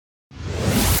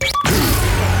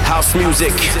house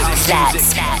music.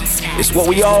 It's what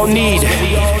we all need.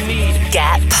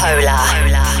 Get polar.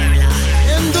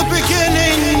 In the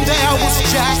beginning there was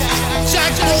Jack.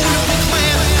 Jack owned the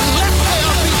clan. Let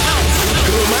there be house.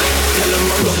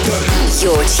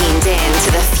 You're tuned in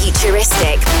to the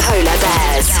futuristic Polar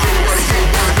Bears.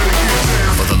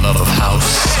 For the love of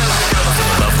house, for the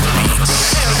love of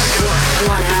beats.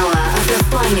 1 hour of the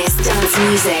finest dance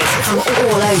music from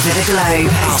all over the globe.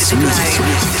 House music.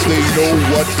 They know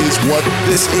what is what.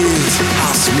 This is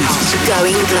house music.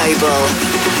 Going global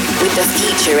with the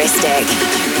futuristic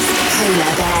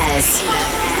Polar Bears.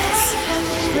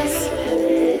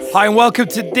 Hi and welcome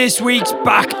to this week's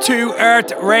Back to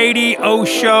Earth radio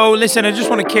show. Listen, I just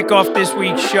want to kick off this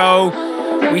week's show.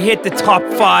 We hit the top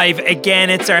 5 again.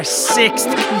 It's our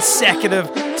 6th consecutive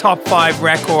top 5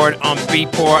 record on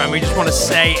Beatport, and we just want to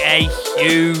say a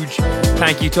huge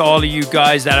thank you to all of you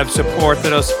guys that have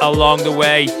supported us along the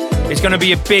way. It's going to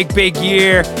be a big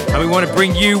year, and we want to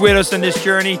bring you with us on this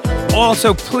journey.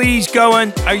 Also, please go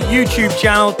on our YouTube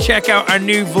channel, check out our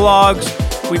new vlogs.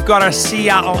 We've got our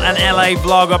Seattle and LA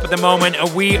vlog up at the moment,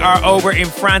 and we are over in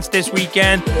France this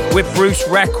weekend with Bruce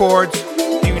Records,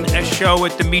 doing a show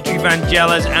with Dimitri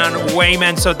Vangelis and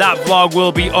Wayman. So that vlog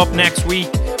will be up next week.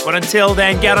 But until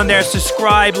then, get on there,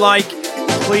 subscribe, like,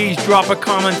 please drop a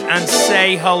comment and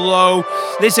say hello.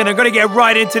 Listen, I'm going to get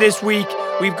right into this week.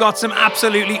 We've got some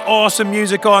absolutely awesome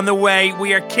music on the way.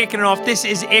 We are kicking it off. This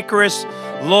is Icarus.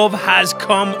 Love has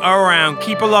come around.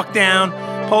 Keep it locked down.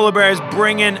 Polar Bears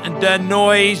bringing the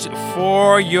noise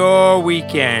for your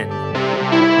weekend.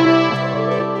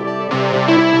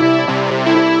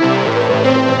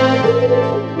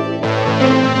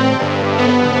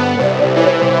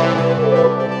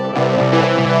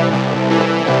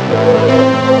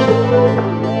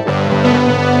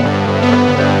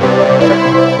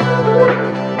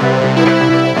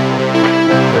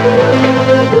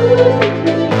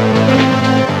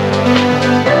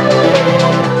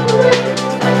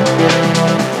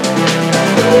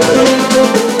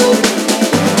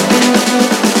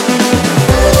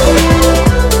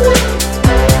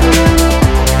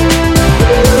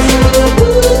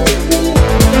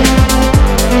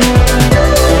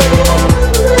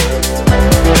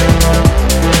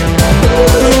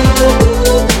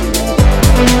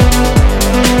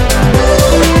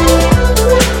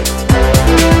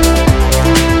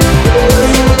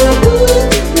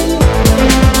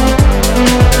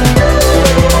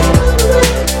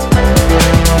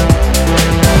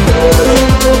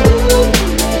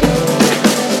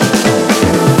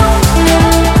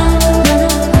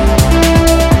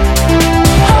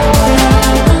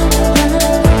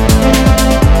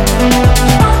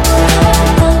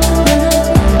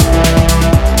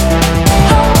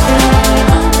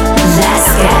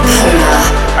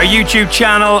 YouTube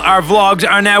channel, our vlogs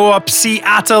are now up.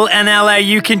 Seattle and LA,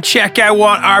 you can check out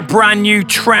what our brand new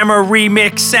Tremor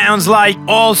remix sounds like.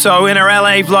 Also in our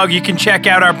LA vlog, you can check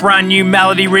out our brand new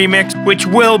Melody remix, which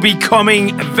will be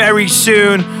coming very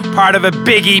soon, part of a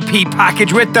big EP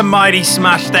package with the mighty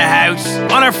Smash the House.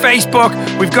 On our Facebook,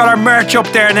 we've got our merch up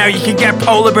there now. You can get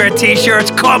Polar Bear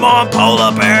t-shirts. Come on,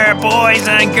 Polar Bear boys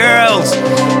and girls,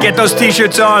 get those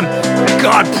t-shirts on.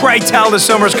 God, pray tell the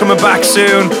summer's coming back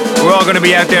soon. We're all going to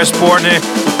be out there sporting it.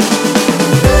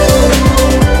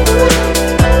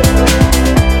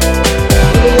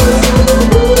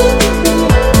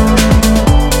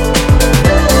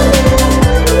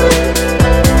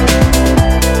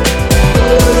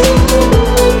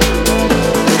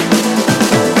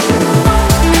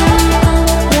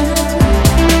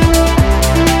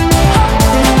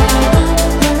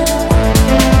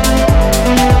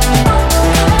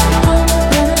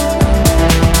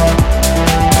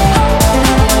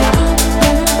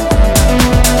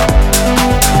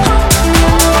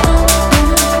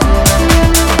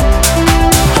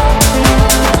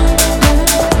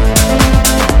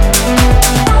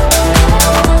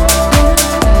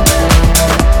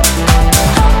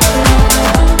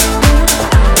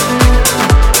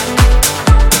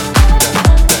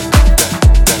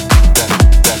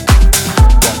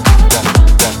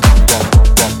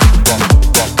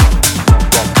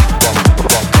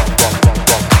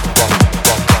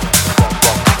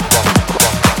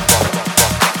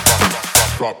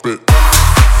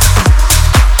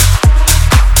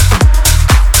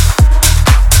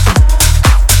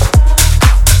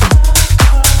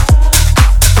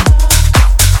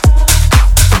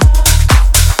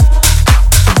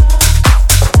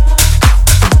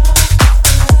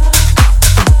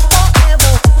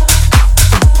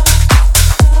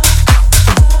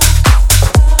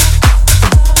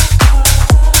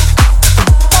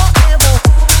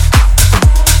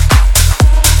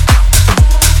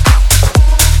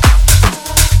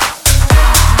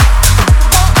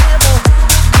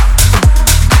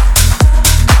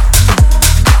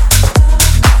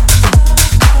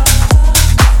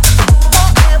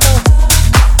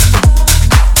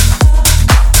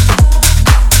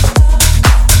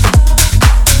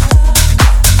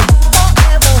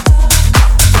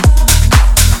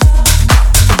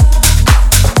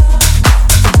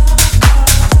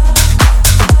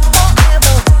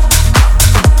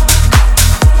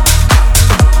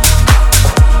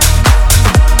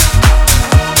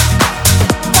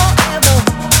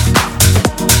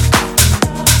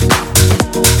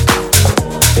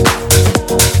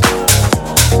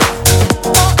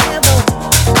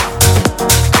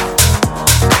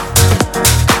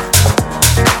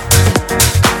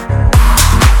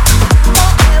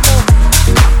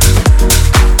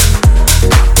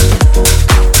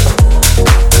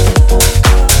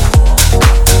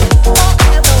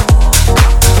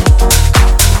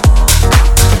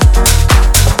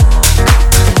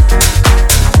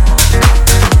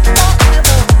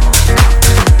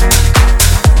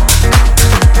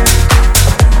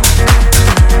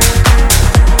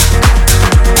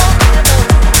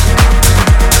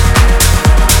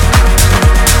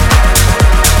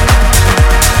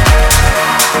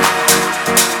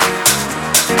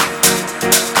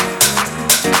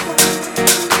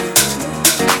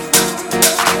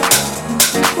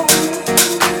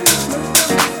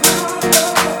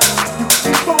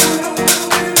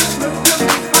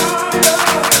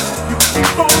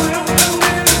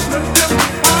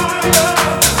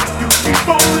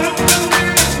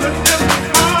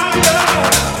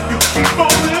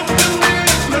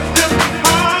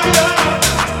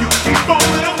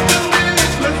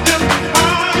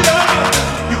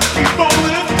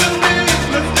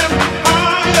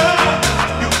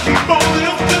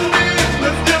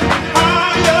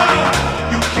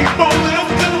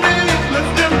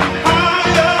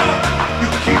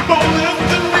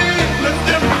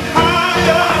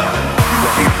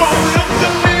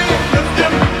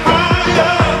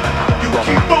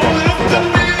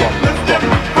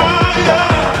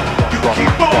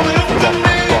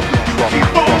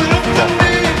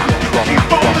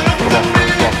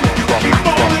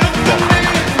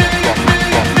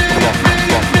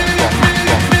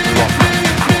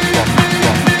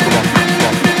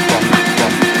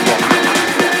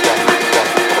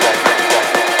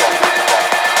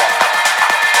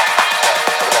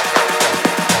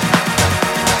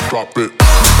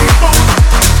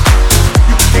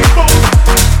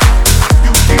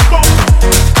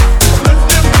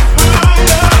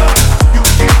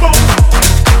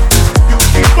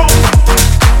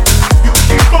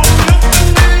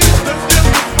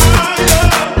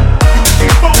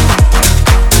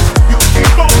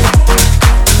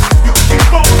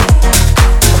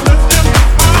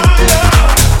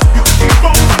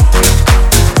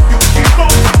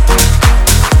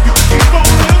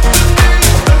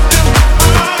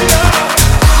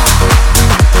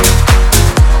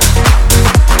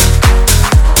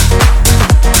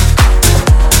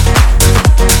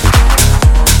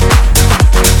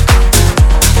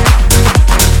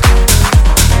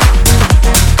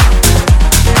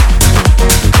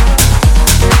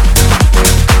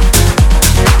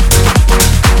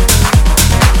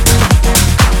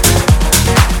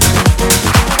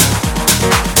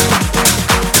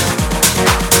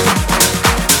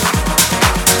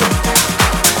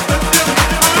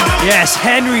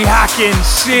 Henry Hackin,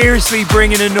 seriously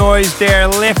bringing the noise there,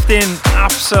 lifting.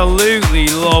 Absolutely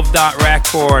love that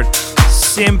record.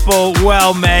 Simple,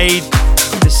 well made.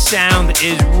 The sound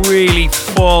is really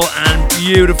full and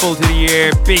beautiful to the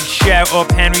ear. Big shout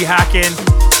up, Henry Hackin.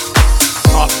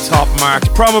 Top marks.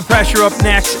 Promo Pressure up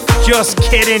next. Just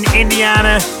Kidding,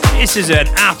 Indiana. This is an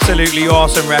absolutely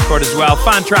awesome record as well.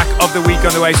 Fan track of the week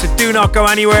on the way, so do not go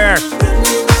anywhere.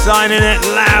 Signing it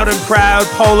loud and proud.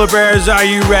 Polar Bears, are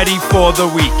you ready for the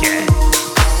weekend?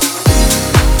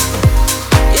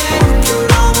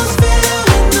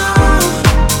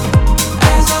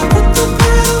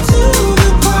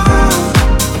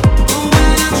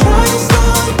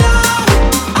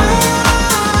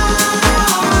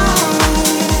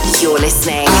 You're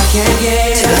listening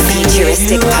to the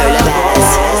Futuristic Polar Bears.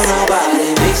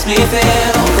 Nobody makes me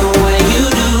feel the way you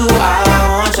do. I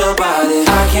want your body.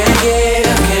 I can't give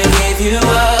you up.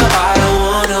 I don't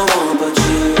want no one but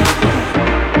you.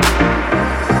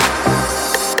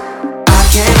 I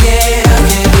can't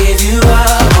give you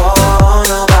up. Oh,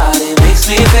 nobody makes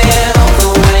me feel the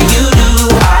way you do.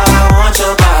 I want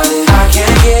your body. I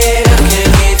can't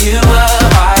give you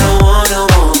up. I don't want no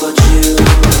one but you.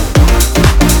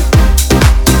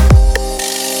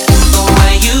 The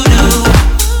way you do,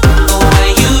 the way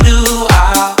you do,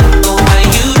 the way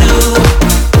you do.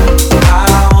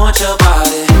 I want your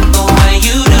body. The way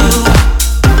you do,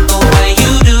 the way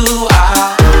you do,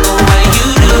 the way you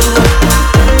do.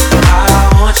 I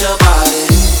want your body.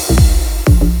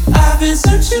 I've been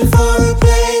searching for a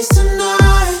place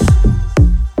tonight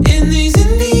in these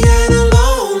Indiana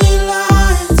lonely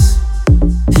lights,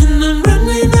 and I'm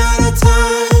running out of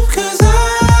time 'cause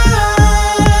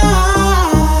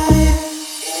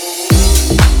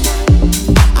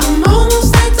I'm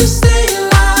almost at the state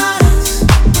lines,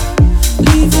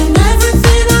 leaving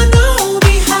everything I know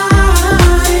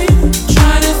behind,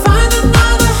 trying to find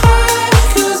another high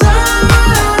 'cause I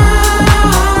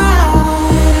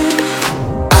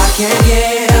can't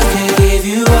give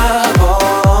you up.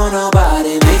 Oh,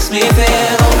 nobody makes me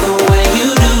feel the way you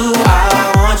do. I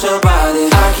want your body.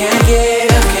 I can't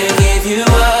give you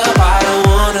up. I don't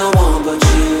want no one but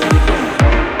you.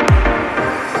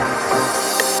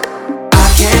 I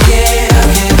can't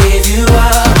give you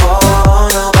up. Oh,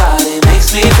 nobody makes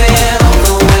me feel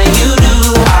the way you do.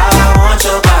 I want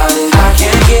your body. I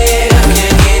can't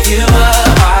give you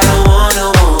up. I don't want no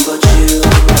one but you.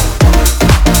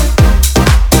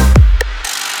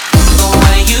 The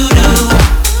way you do,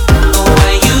 the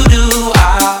way you do,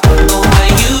 the way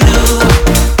you do.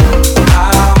 I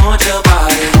want your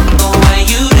body. The way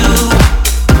you do,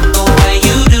 the way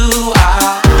you do,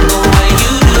 the way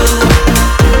you do.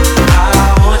 I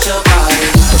want your body.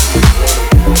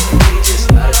 They just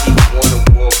a lot of people wanna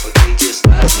walk, but they just a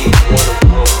lot of people wanna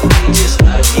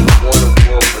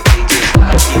walk, but they just a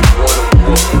lot of people wanna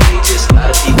walk, but they just a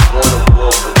lot of people wanna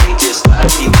walk, but they just a lot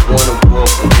of people wanna walk,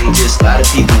 but they just a lot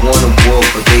of people wanna walk, but they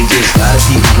just a lot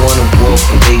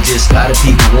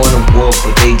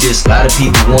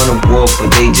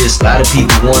of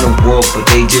people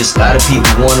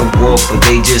wanna walk, but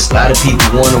they just a lot of people wanna walk, but they just a lot of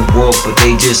people wanna walk, but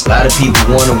they just a lot of people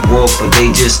wanna walk, but they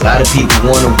just a lot of people wanna walk, but they just a lot of people wanna walk, but they just a lot of people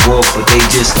wanna walk, but they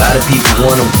just a lot of people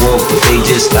wanna walk, but they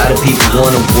just a lot of people wanna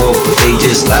walk, but they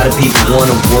just a lot of people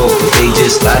wanna walk, but they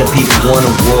just a lot of people wanna walk, but they just a lot of people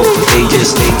wanna walk, but they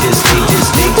just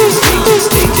a lot of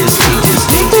people wanna walk, but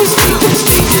they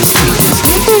just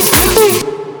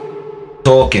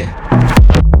talking.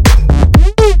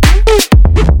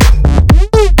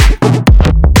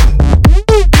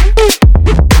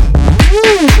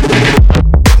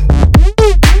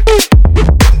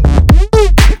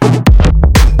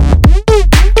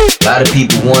 A lot of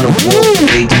people wanna walk, but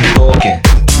they just talking.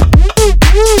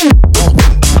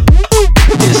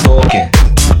 Just talking.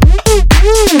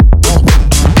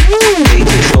 They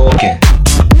just talking.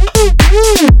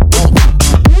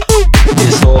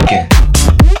 Just talking.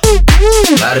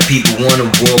 A lot of people wanna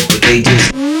walk, but they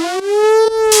just talking.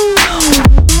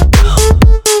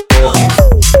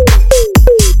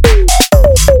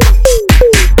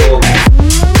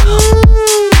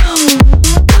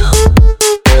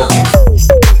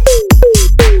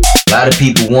 A lot of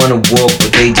people wanna walk,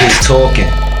 but they just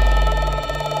talking.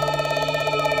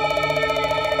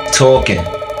 Talking.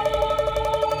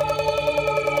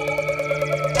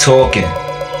 Talking.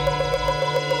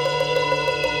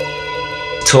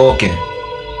 Talking.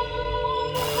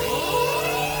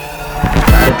 A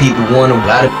lot of people wanna,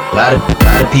 lot of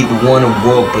lot of people wanna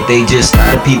walk, but they just,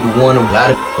 lot of people wanna, lot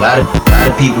of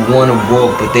people wanna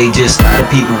walk, but they just, lot of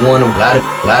people wanna, lot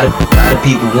of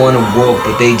people wanna walk,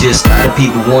 but they just, lot of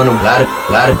people wanna, lot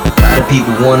of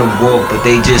people wanna walk, but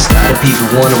they just, lot of people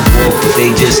wanna walk, but they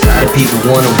just, lot of people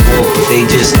wanna walk, but they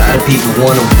just, lot of people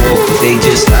wanna walk, but they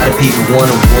just, lot of people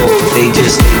wanna walk, but they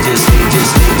just,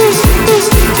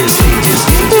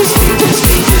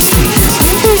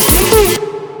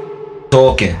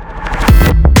 talking.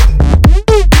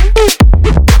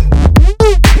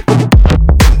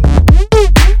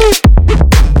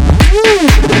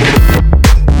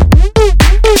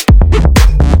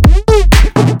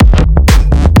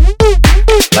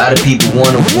 A lot of people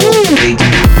wanna walk, but they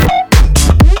just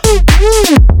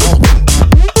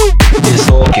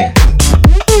talking.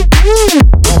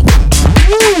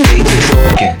 They just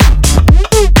talking.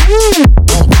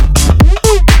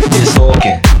 Just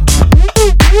talking.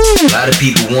 A lot of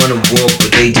people wanna walk,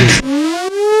 but they just talking.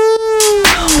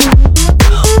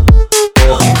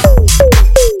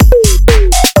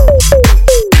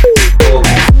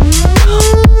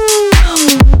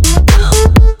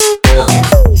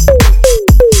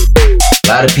 A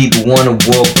lot of people wanna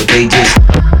walk, but they just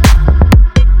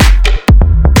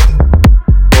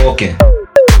talking.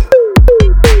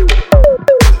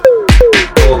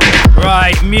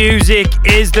 Right, music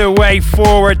is the way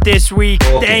forward this week.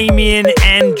 Damien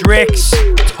Hendrix,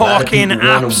 Talking,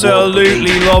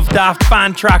 absolutely love that.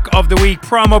 Fan track of the week.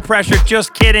 Promo Pressure,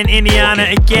 Just Kidding, Indiana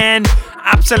again,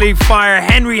 absolute fire.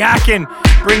 Henry Hackin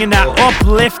bringing that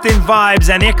uplifting vibes,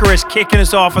 and Icarus kicking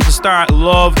us off at the start.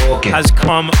 Love has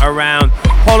come around.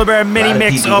 Polar Bear mini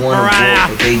mix up Mariah.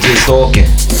 They just talking.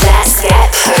 Let's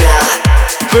get polar.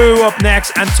 Boo up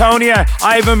next. Antonia,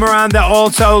 Ivan Miranda,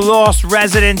 also Lost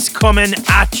Residents coming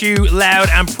at you loud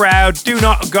and proud. Do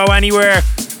not go anywhere.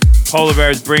 Polar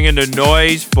Bears bringing the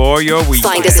noise for your week.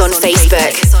 Find us on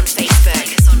Facebook.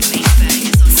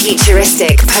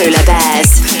 Futuristic Polar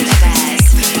Bears.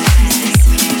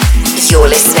 You're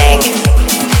listening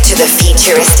to the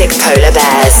Futuristic Polar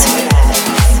Bears.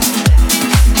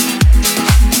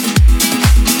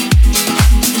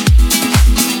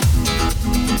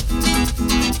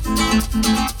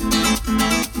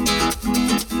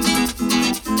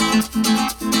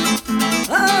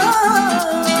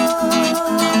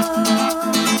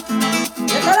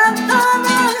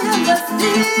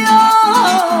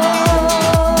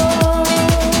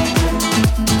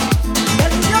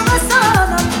 San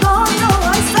Antonio,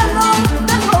 ay, se lo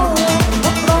tengo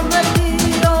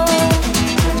prometido.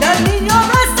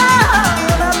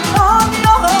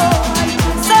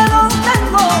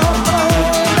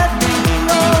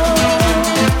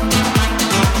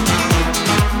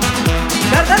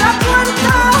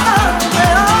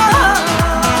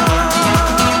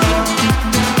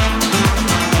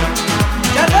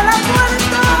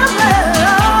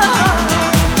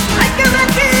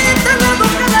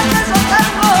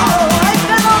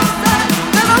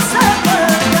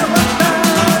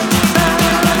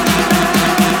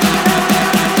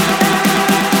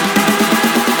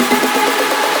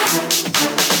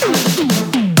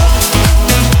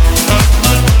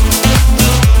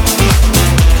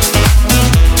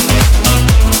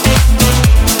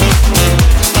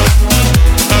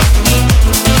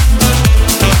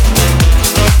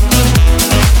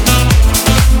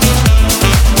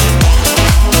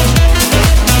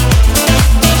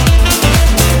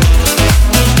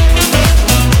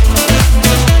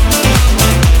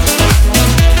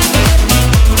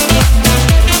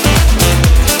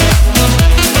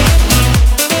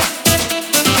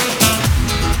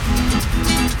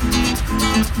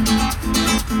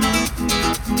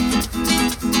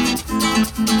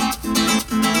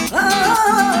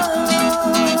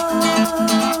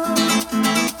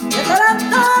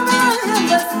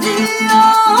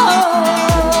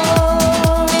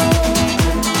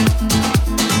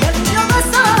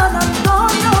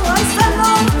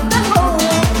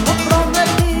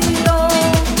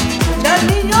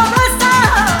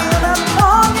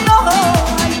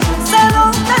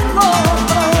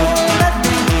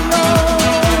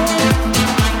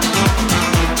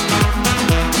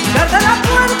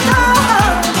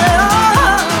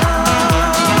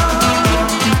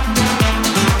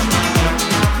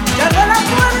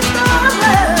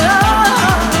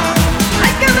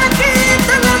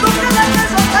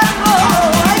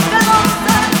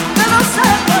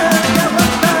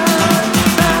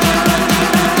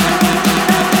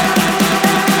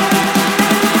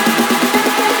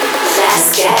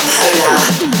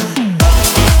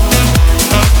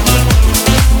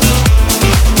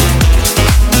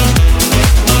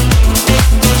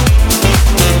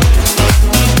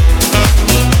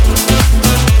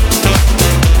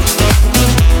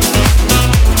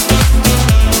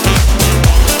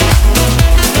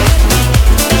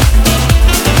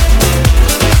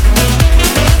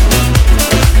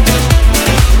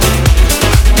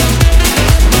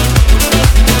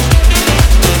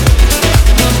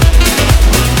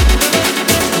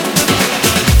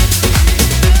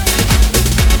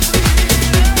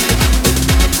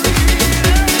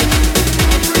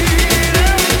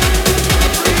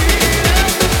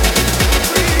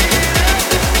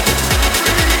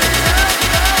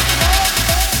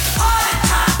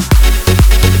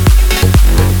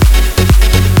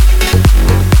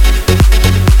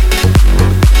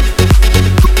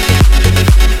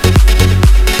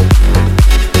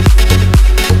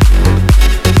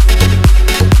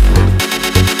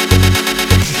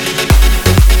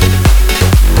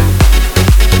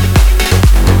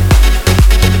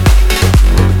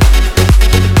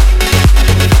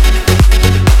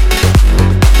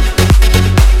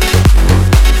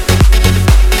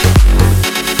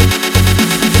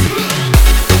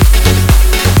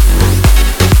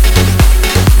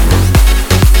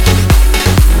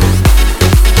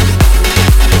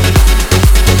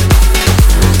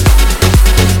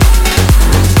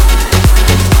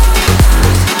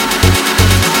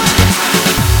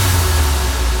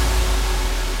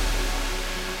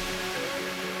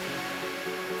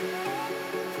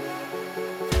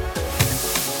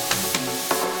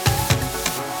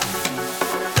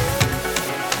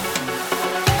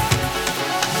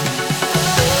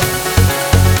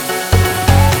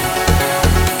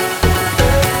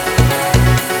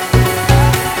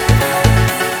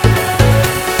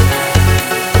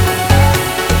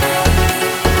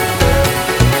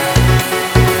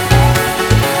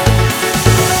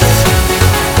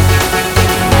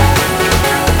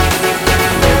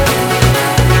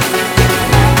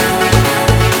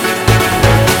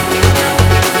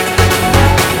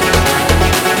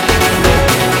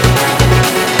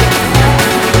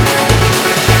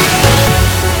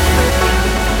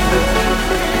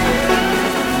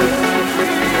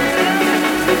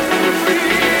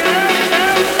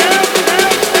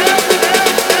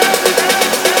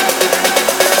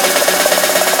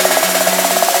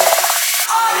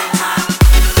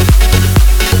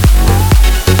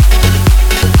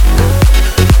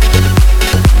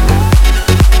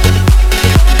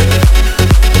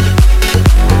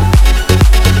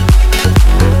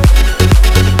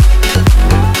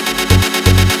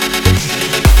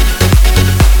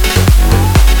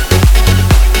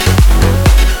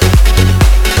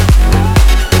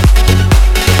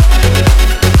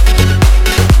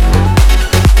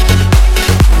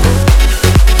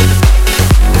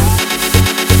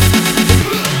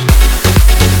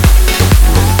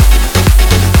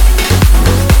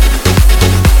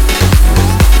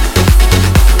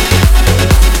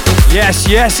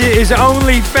 Yes, it is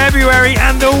only February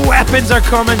and the weapons are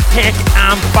coming thick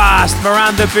and fast.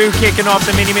 Miranda Boo kicking off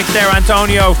the mini mix there.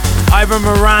 Antonio, Ivan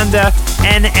Miranda,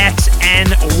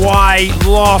 NXNY,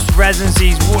 Lost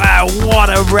Residencies. Wow, what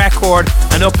a record.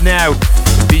 And up now,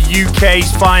 the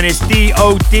UK's finest,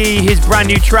 DOD, his brand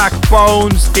new track,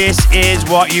 Bones. This is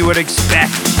what you would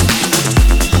expect.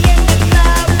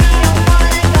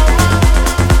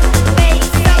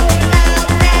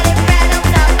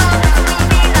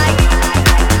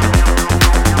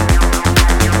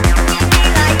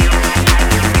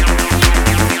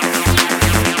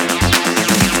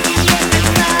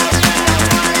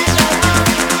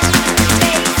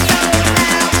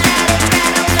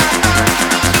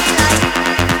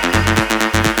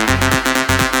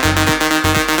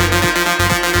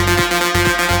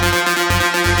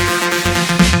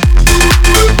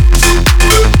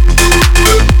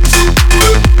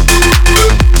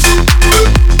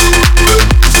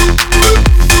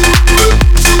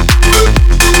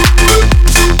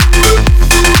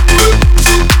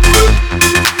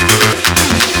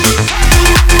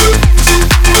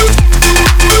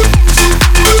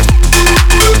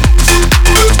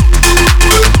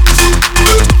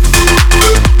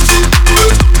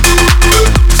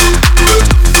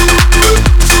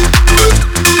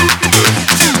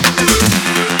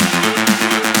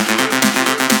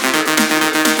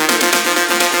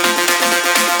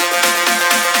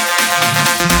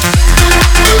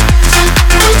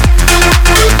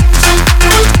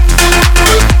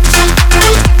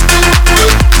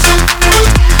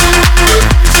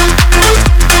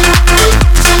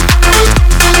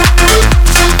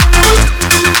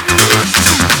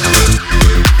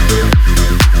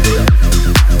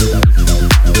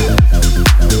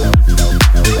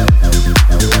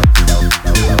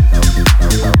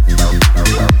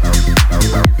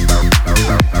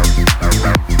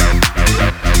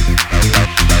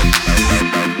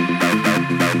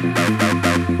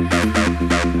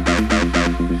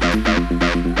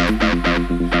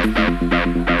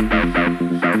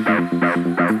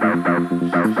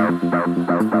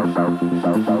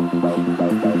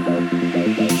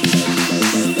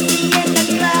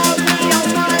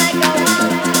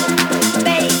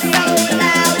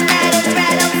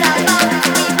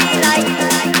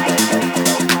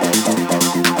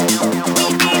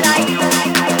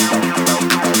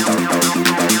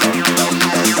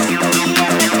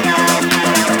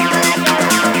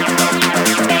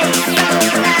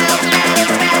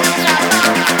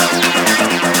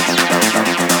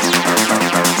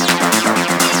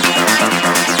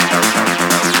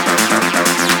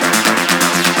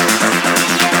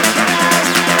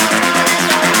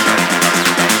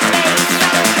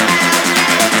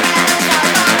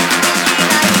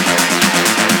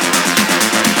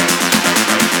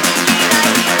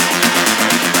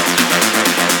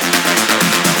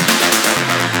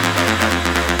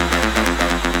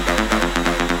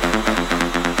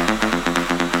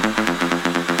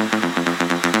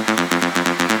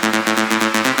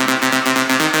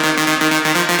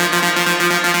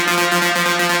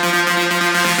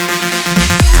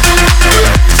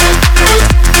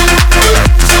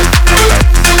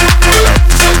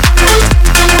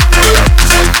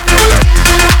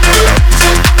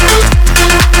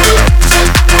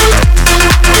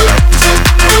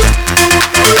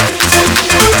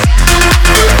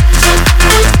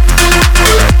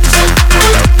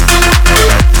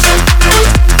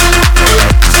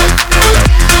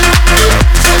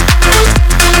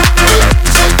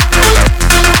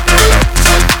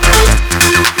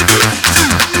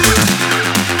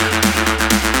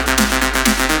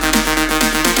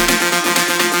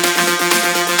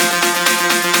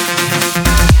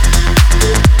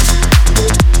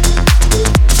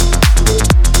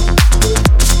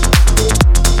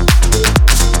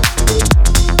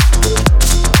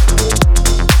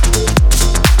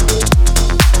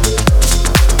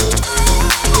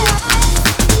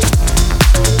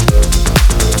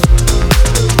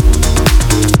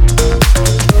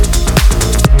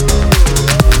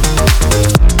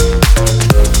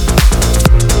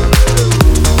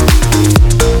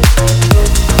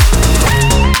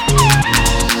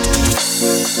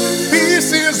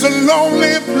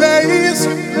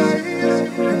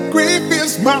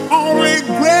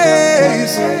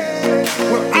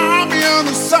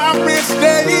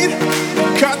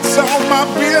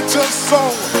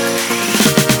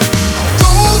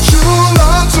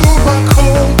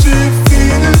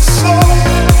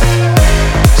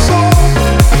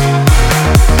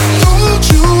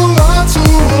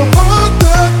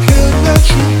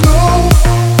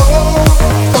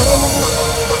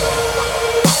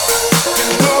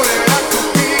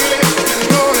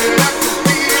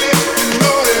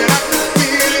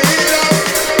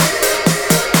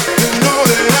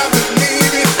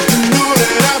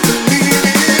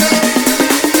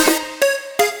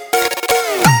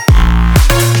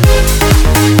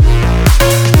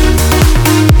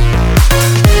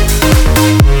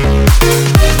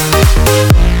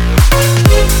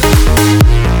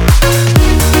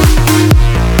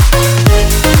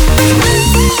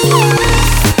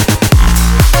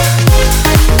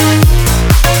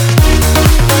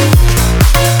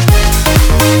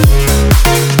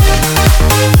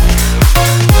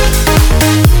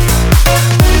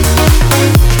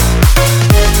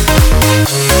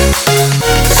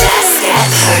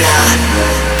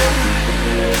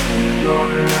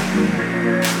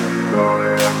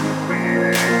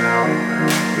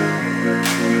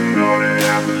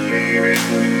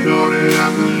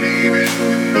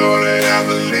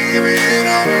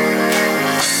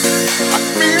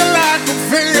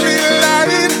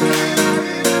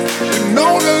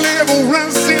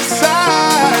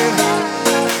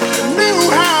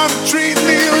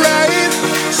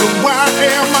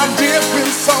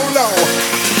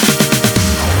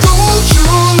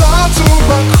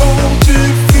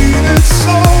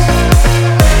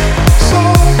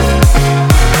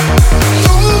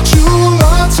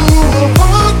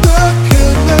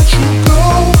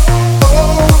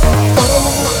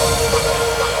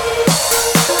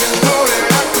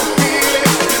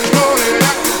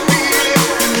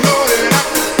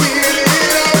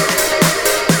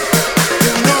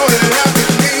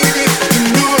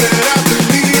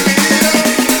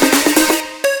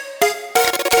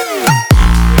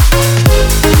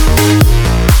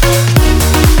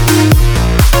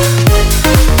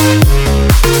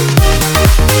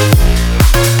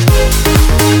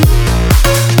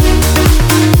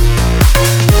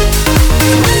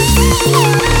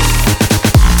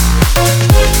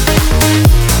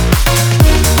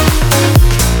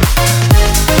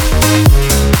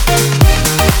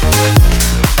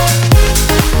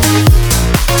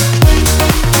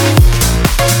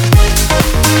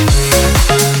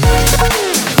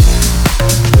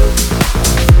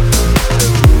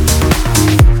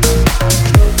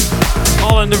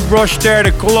 following the Rush there,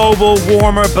 the Global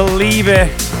Warmer, Believe It.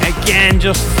 Again,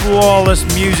 just flawless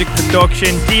music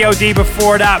production. DOD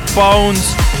before that, Bones.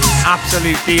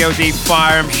 Absolute DOD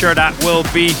fire. I'm sure that will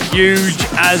be huge,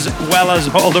 as well as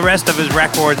all the rest of his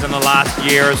records in the last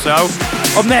year or so.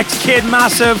 Up next, Kid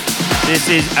Massive. This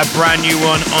is a brand new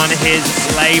one on his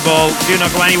label. Do not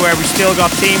go anywhere, we still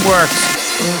got Teamworks.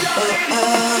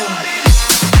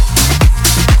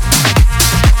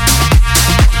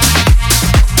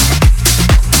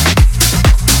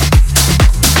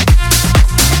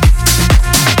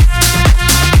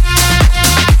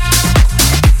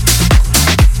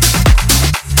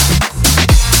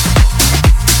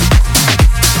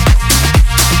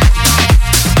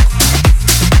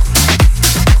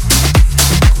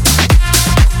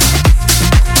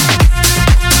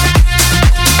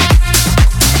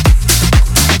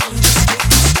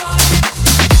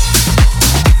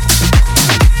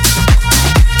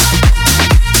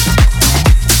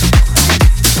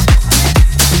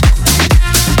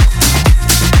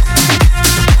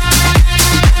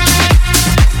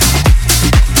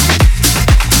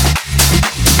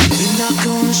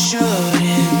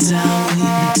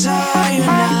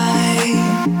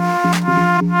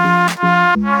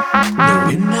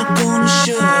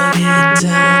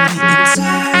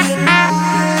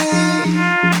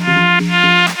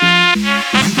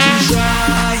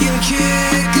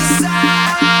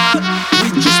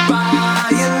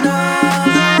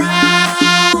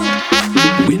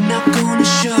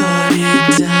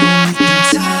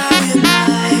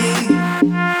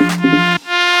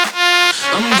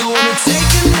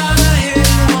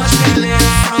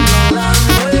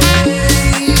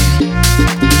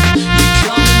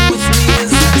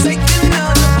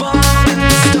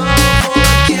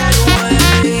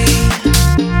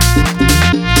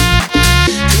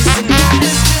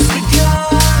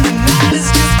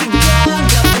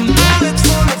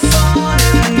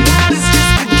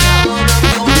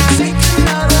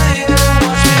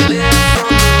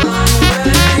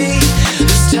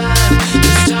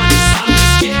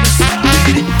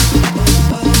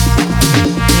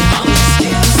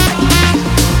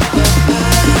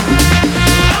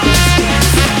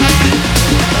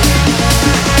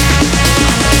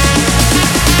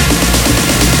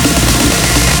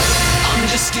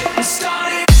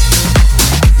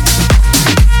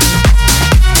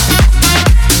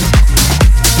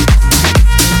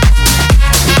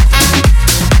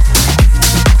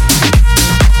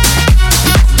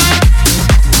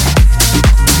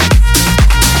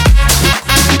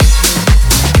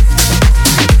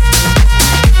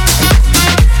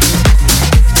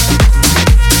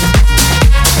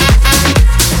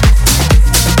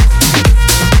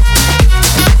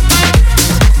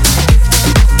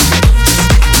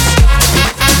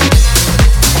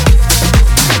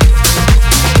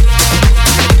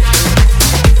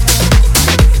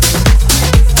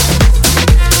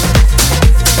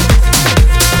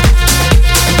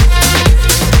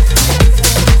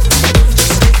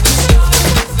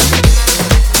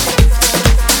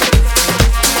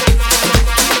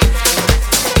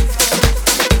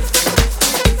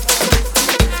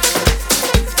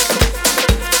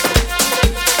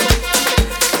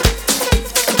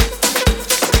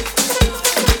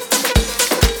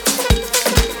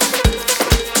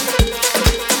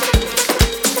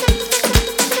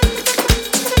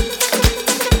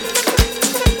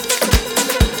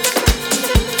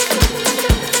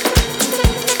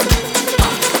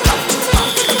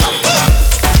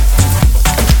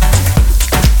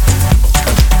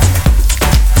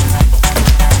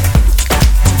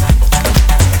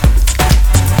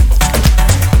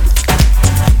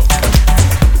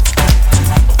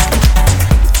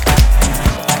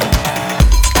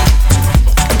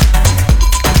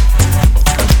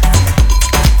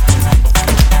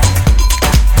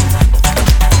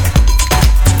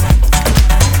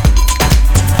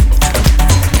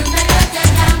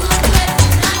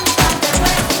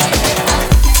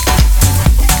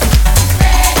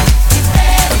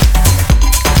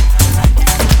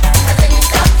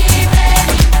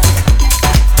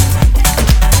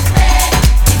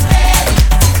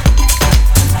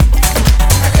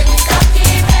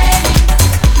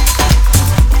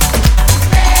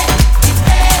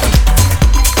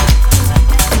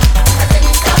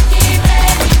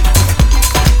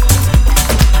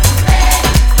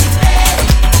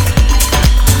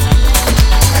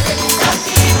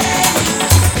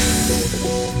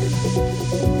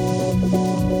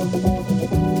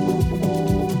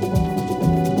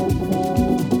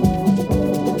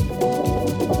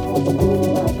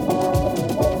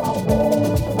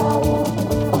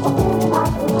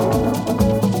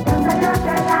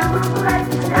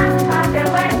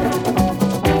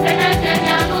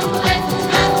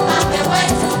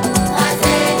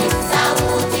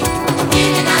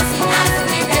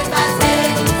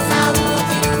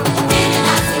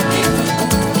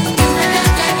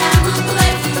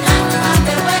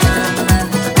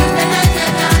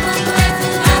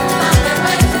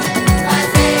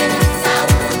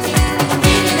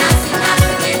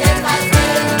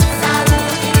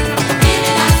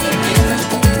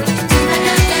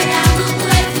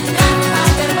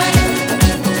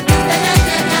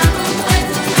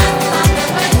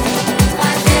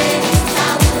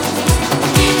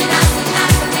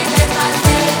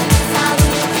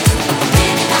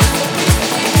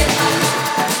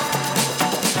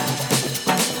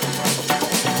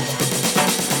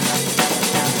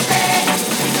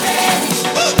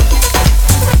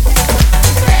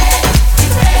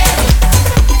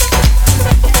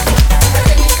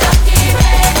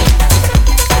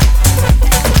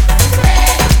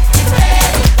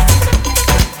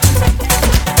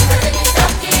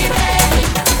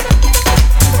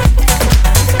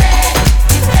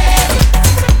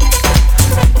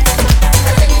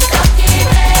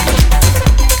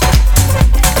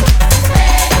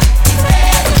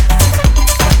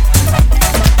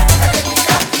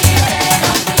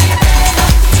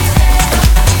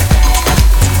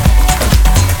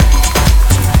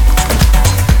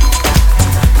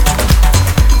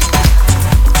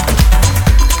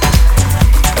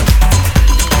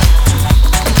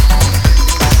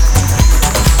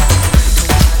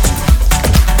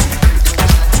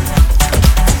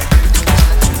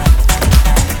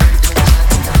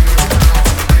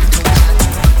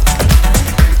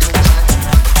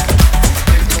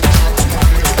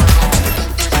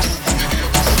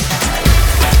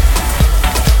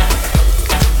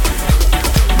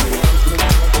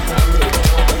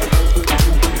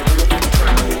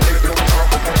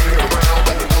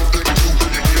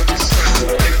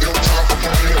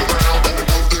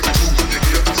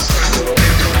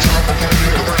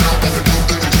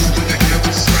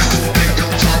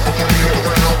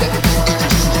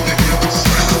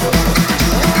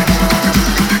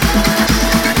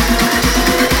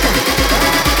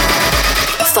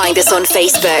 find us on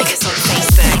Facebook.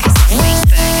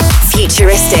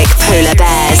 Futuristic Polar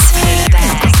Bears.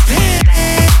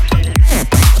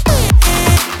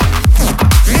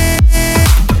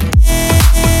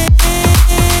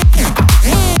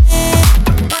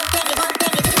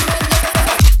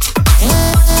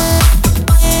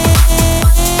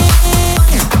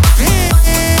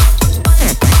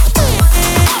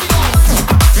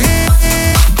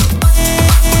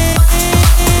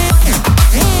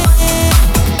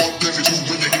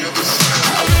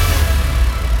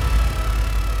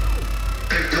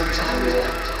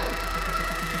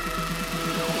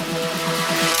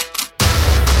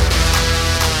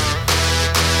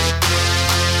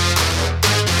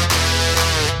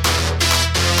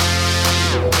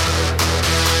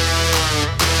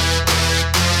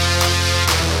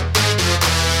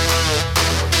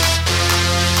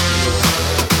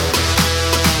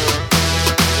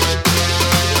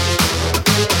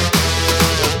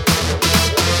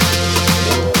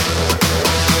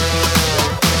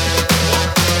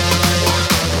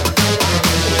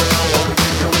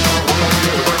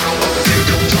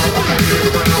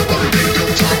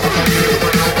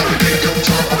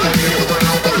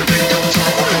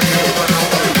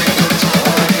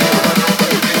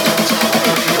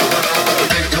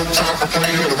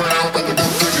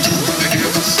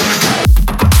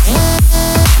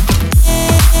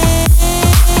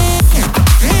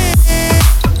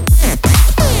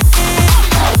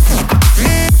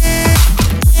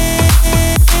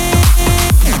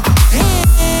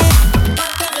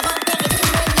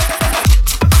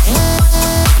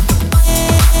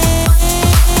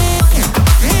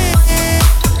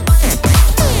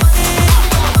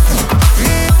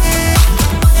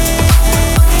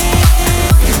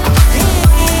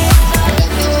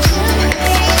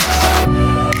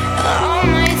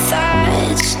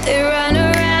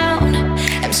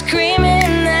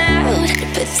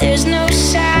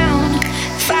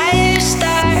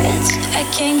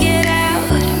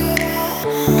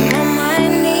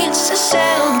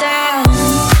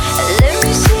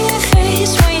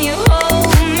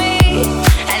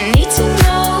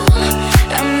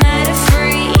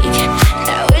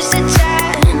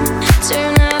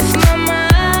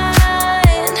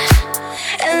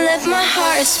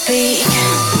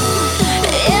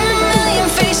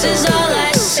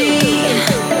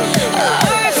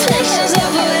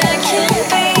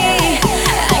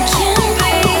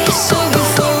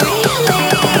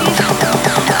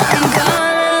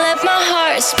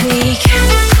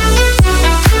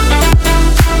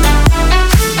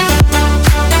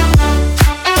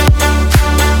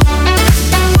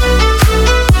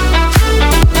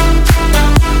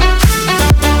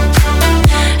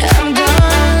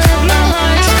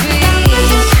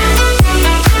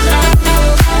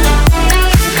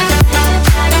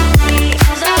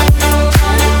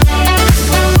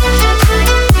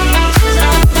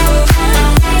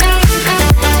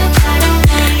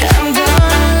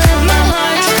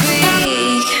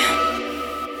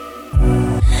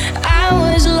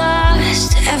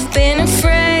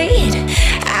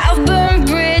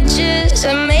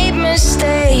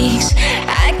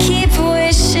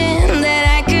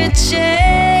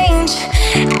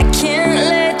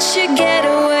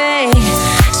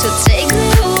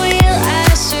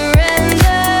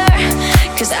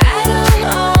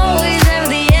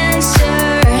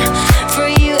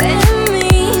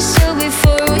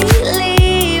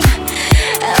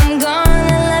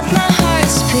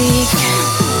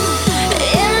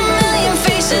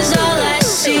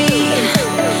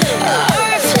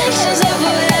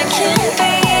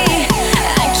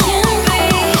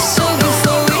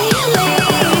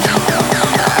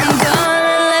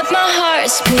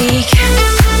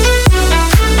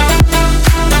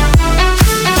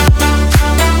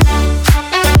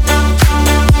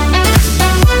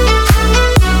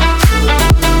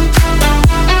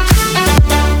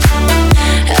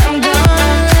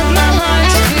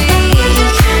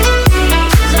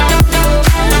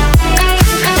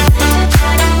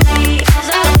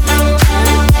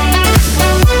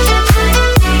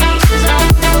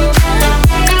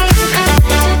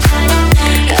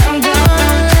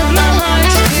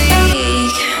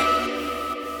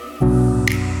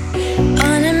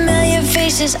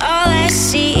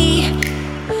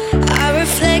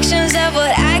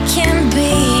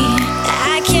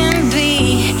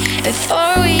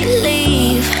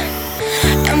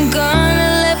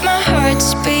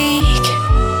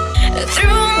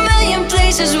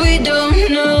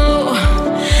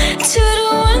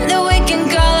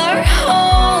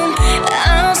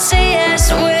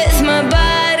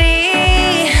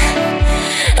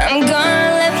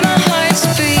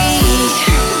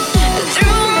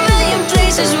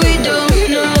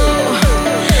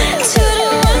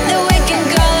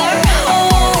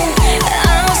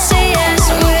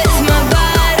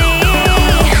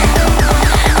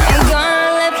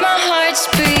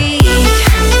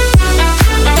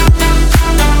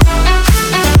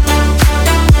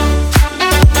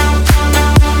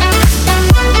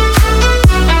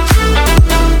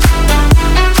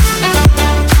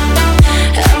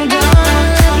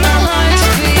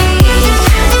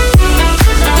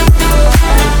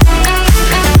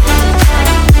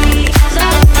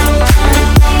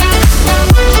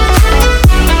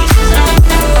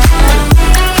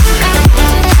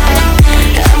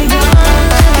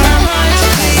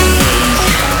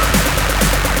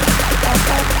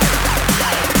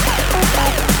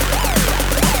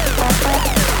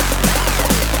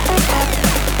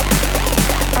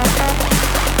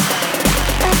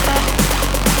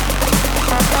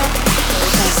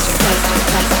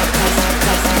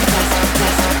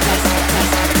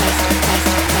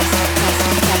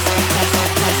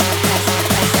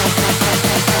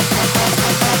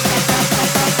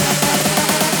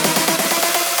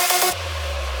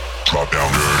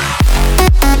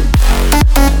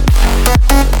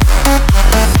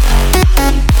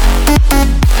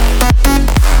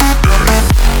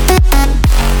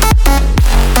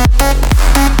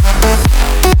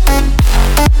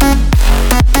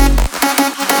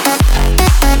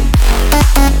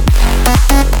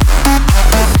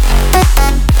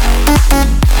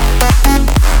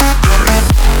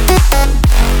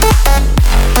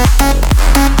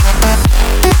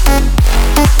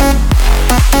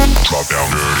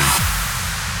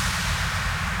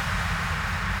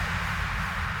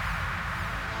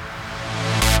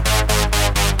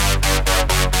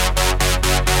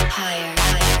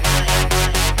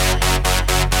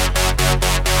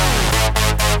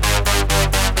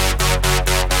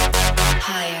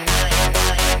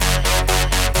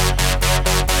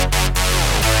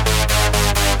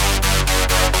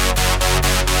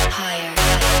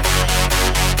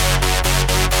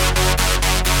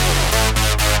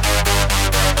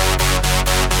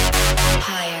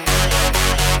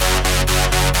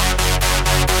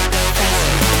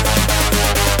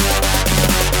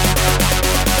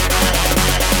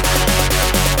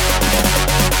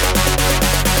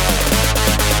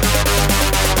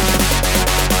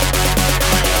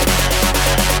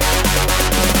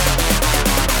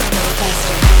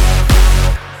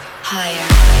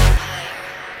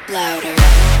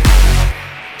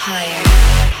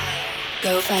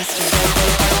 Go faster.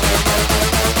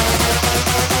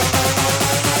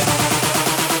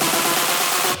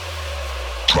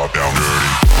 Drop down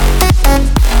dirty.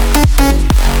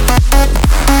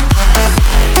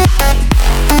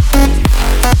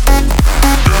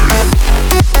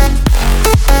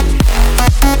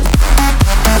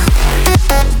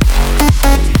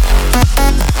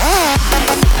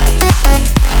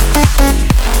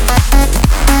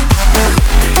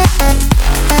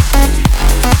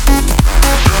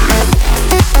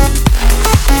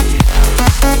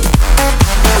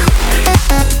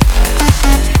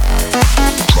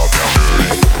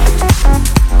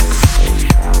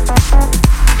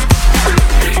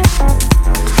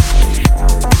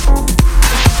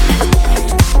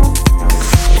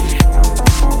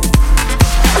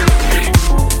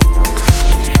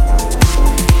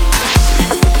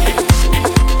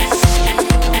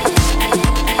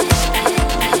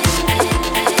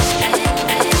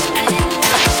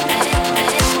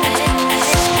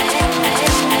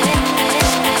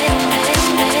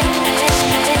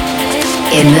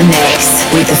 In the mix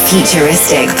with the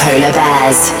futuristic polar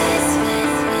bears.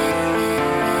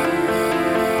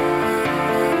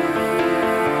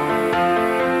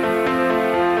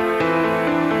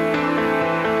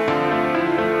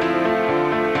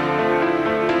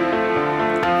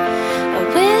 I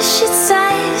wish you'd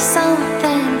say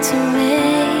something to me.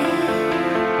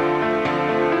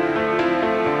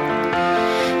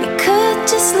 You could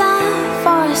just laugh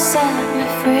or set me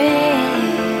free.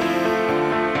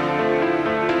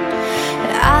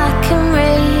 I can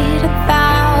read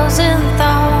 1,000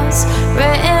 thoughts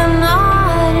written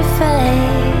on your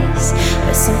face,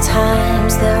 but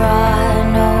sometimes there are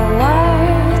no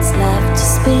words left to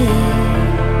speak.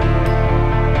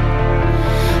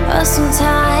 Or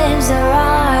sometimes there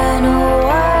are no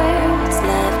words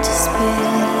left to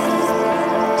speak.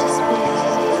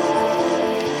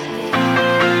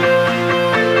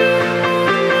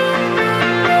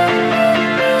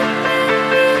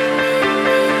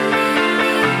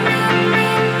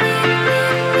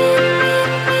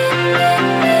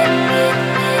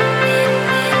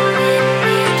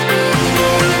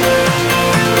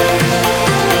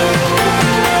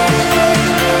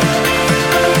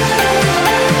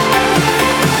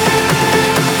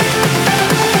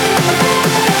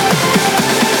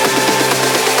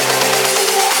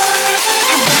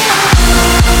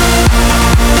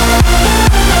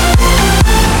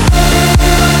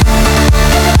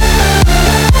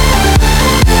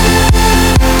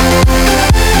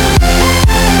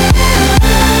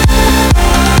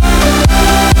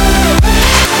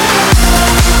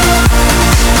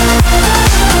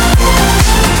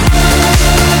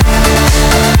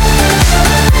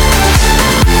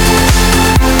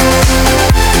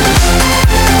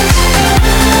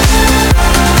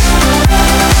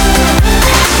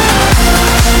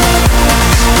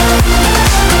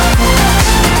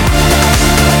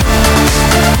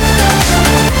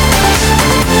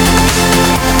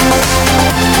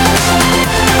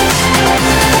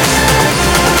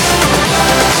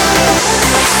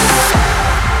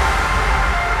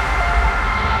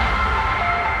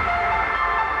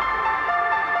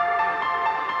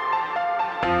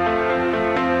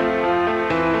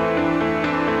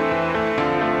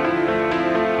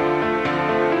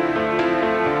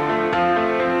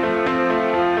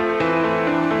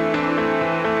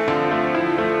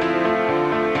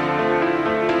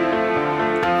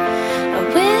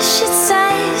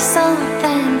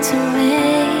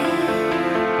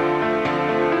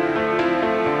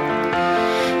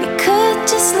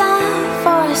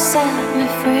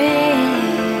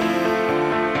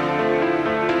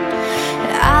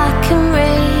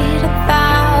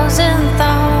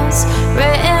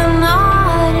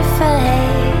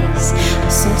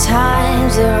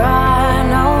 Sometimes there are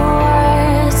no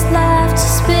words left to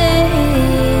speak.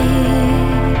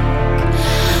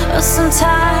 Or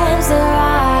sometimes there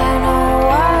are no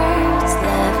words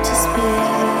left to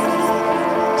speak.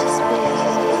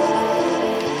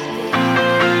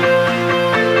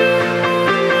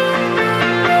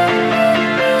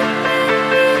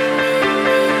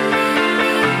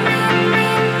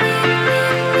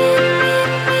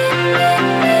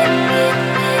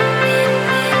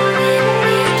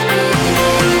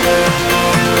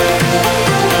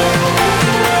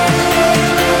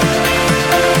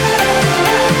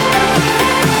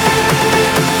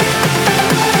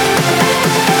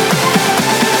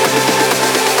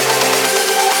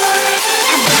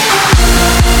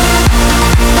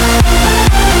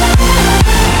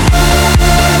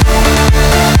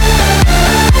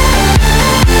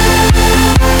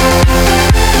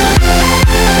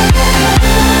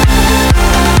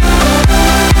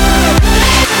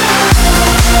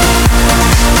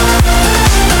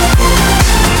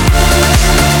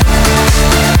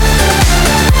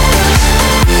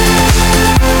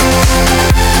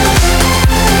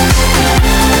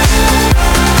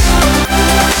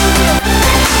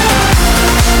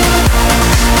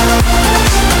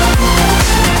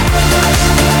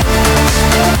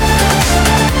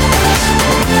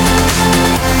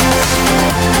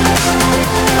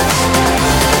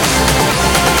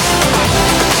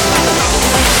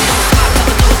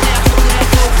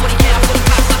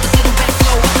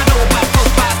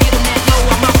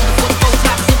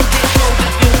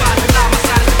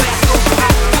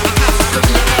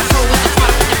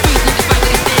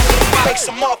 Make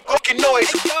some motherfucking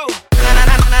noise.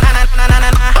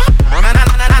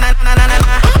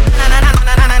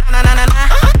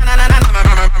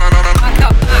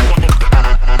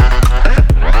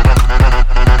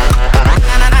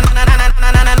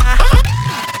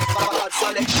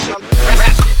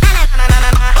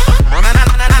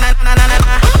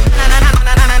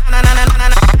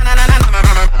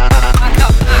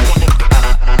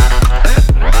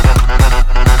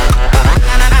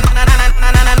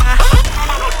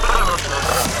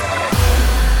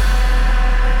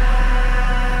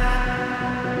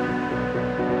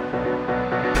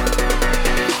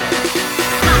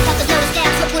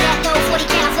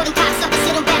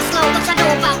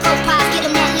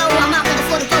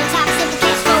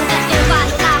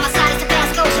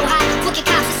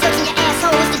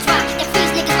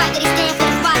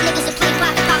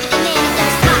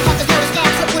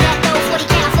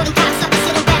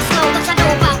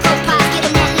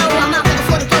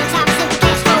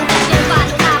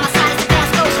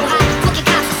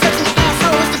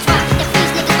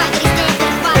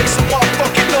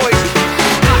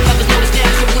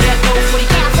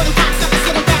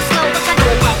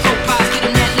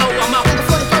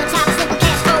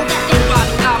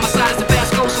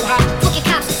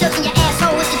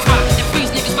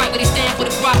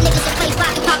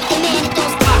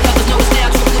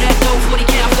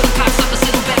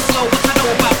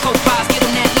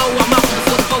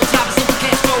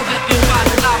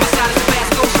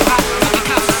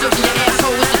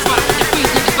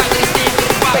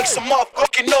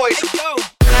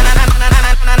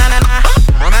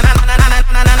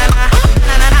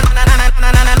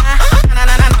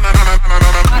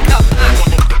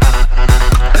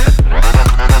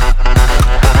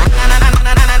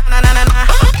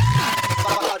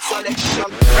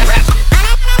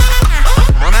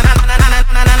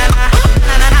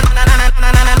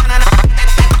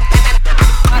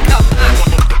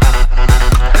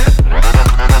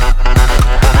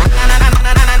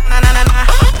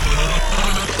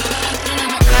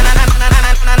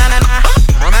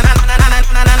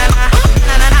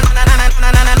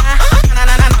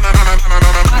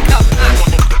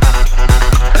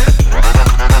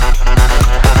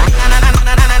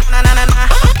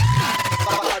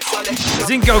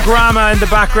 Grama in the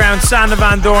background, Sander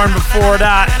Van Doorn before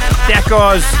that,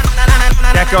 Decos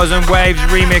and Waves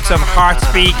remix of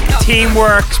Heartspeak,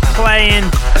 Teamworks playing,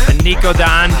 and Nico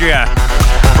D'Andrea,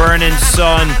 Burning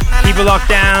Sun. Keep it locked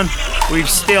down. We've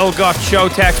still got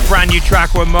Showtek's brand new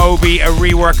track with Moby, a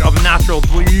rework of Natural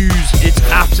Blues. It's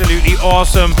absolutely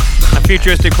awesome. A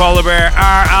futuristic polar bear,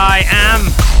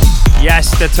 R.I.M.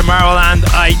 Yes, the Tomorrowland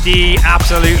ID,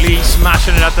 absolutely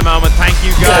smashing it at the moment. Thank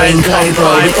you guys. Going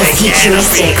global with the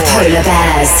futuristic polar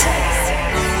bears.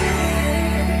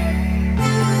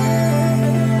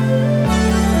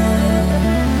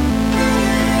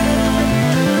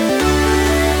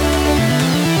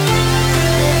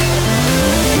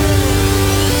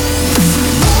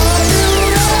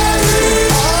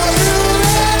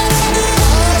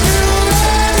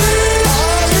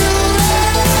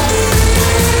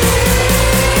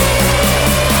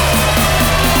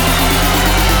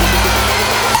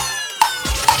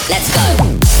 Let's go.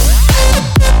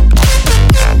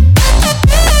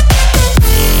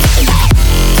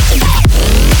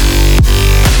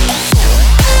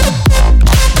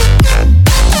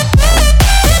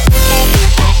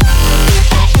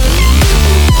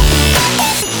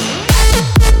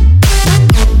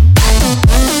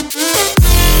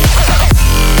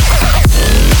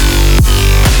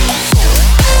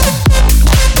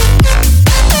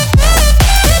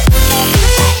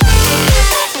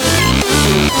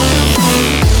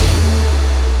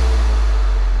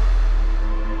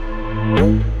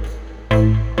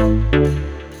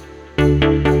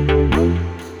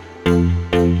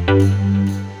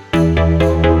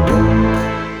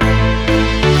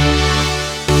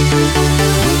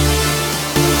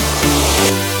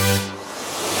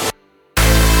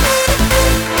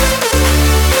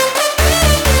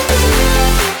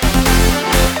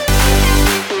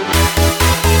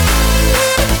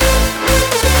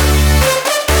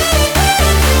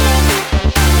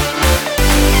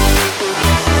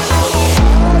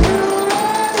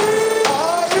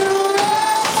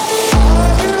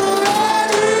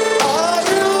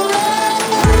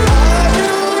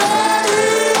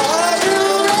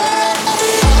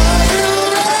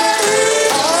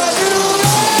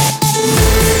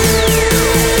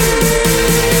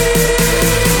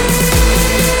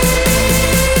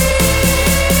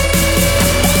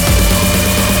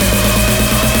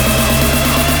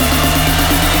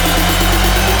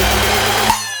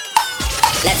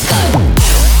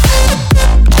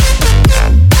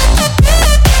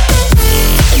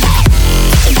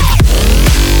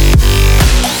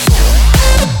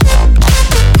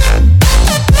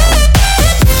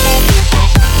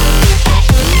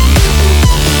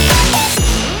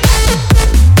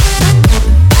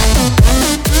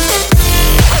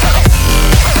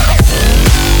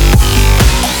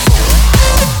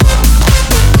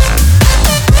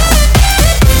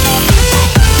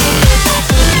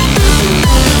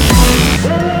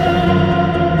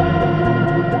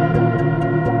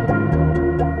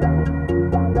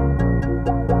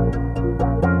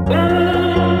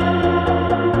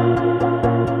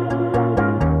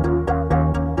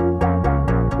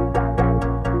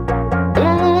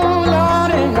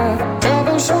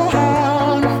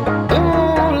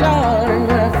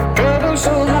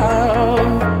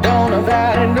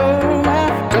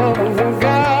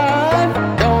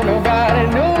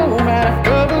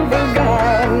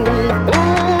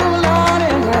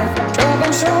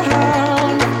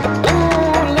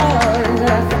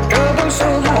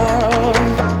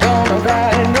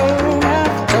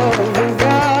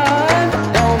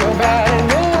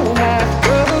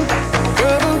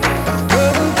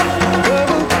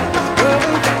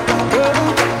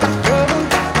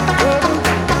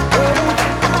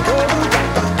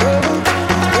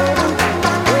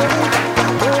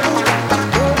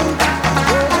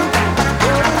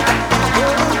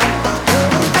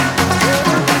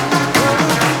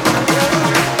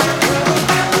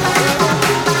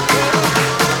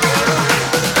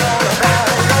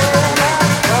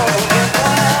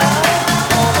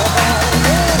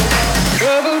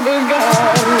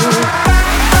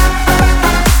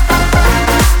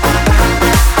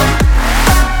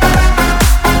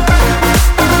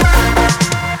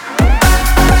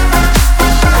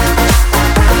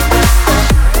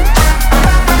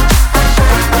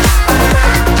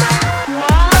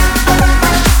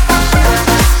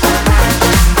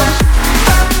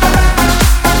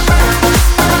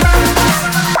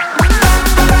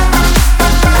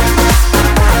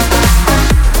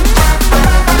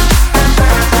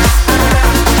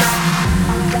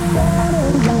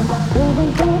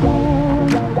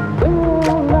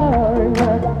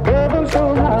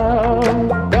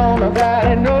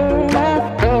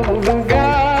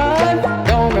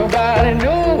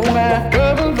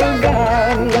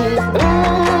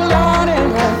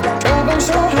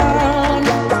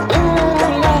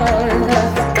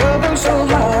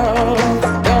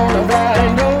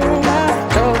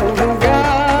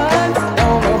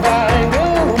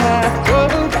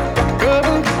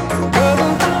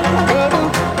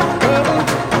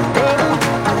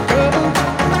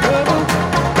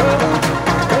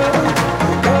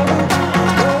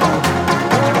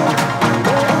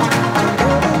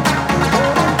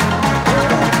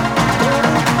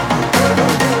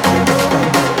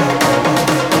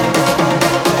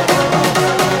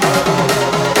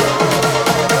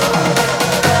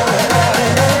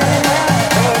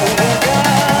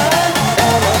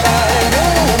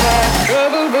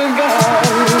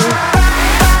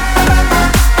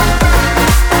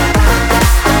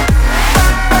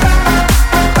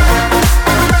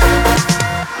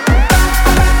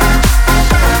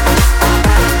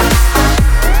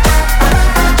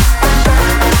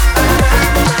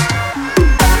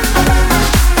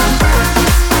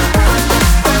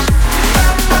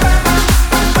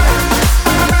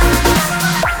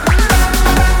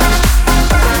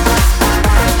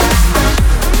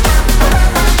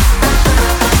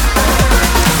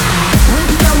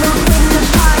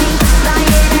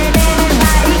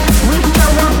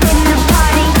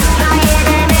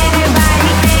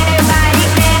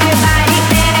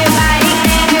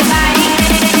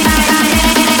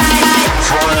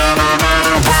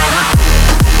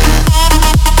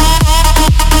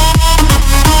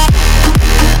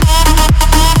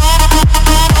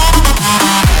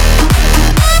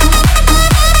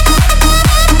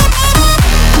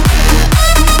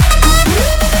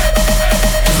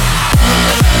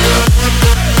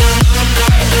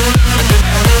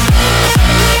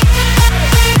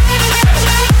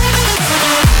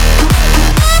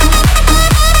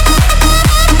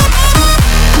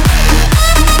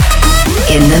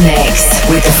 In the mix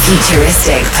with the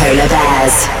futuristic polar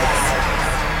bears.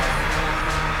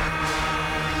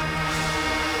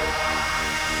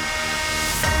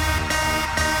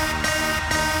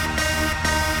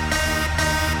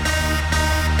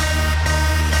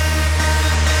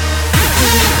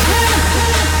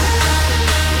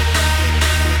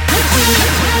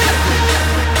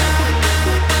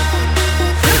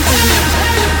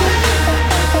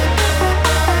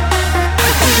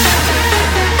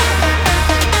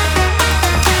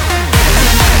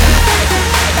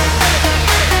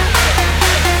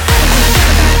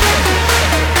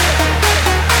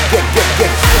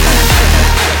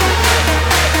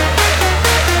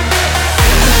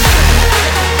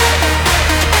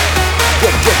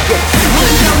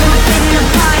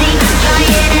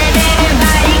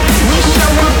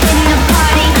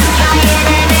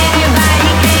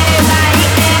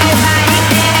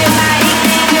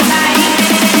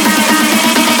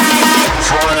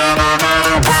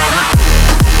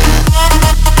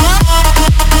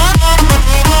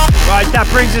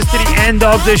 Brings us to the end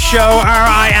of the show.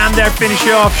 I am there, finish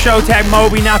it off. Showtech,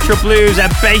 Moby, Natural Blues, and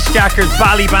Bassjackers,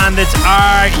 Bally Bandits.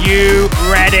 Are you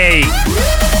ready?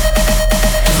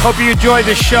 Hope you enjoyed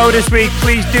the show this week.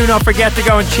 Please do not forget to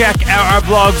go and check out our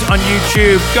vlogs on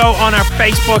YouTube. Go on our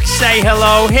Facebook, say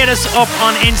hello, hit us up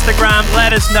on Instagram,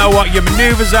 let us know what your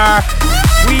maneuvers are.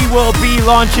 We will be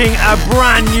launching a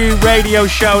brand new radio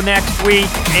show next week.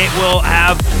 It will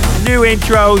have new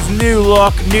intros, new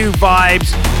look, new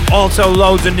vibes. Also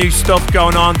loads of new stuff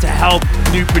going on to help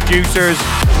new producers.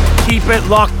 Keep it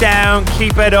locked down,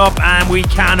 keep it up, and we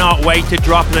cannot wait to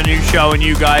drop the new show on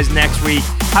you guys next week.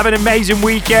 Have an amazing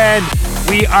weekend.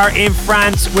 We are in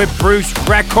France with Bruce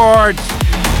Records,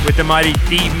 with the mighty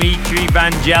Dimitri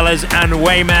Vangelis and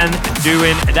Wayman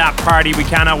doing that party. We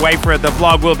cannot wait for it. The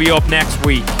vlog will be up next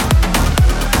week.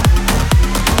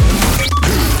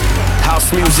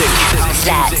 House music.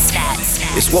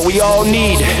 It's what we all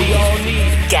need.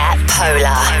 Get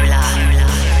polar.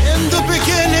 In the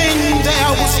beginning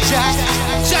there was Jack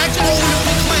owner of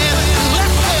the clan.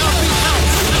 Let there be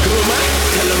house.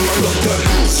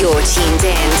 You're tuned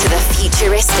in to the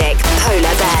futuristic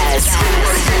polar bears.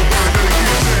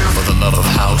 For the love of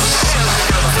house,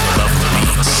 for the love of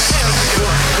beats.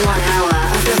 1 hour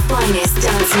of the finest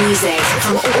dance music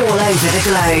from all over the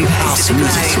globe. House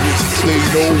music. They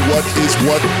know what is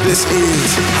what. This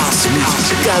is house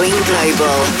music. Going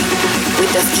global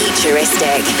with the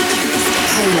futuristic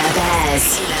polar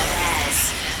bears.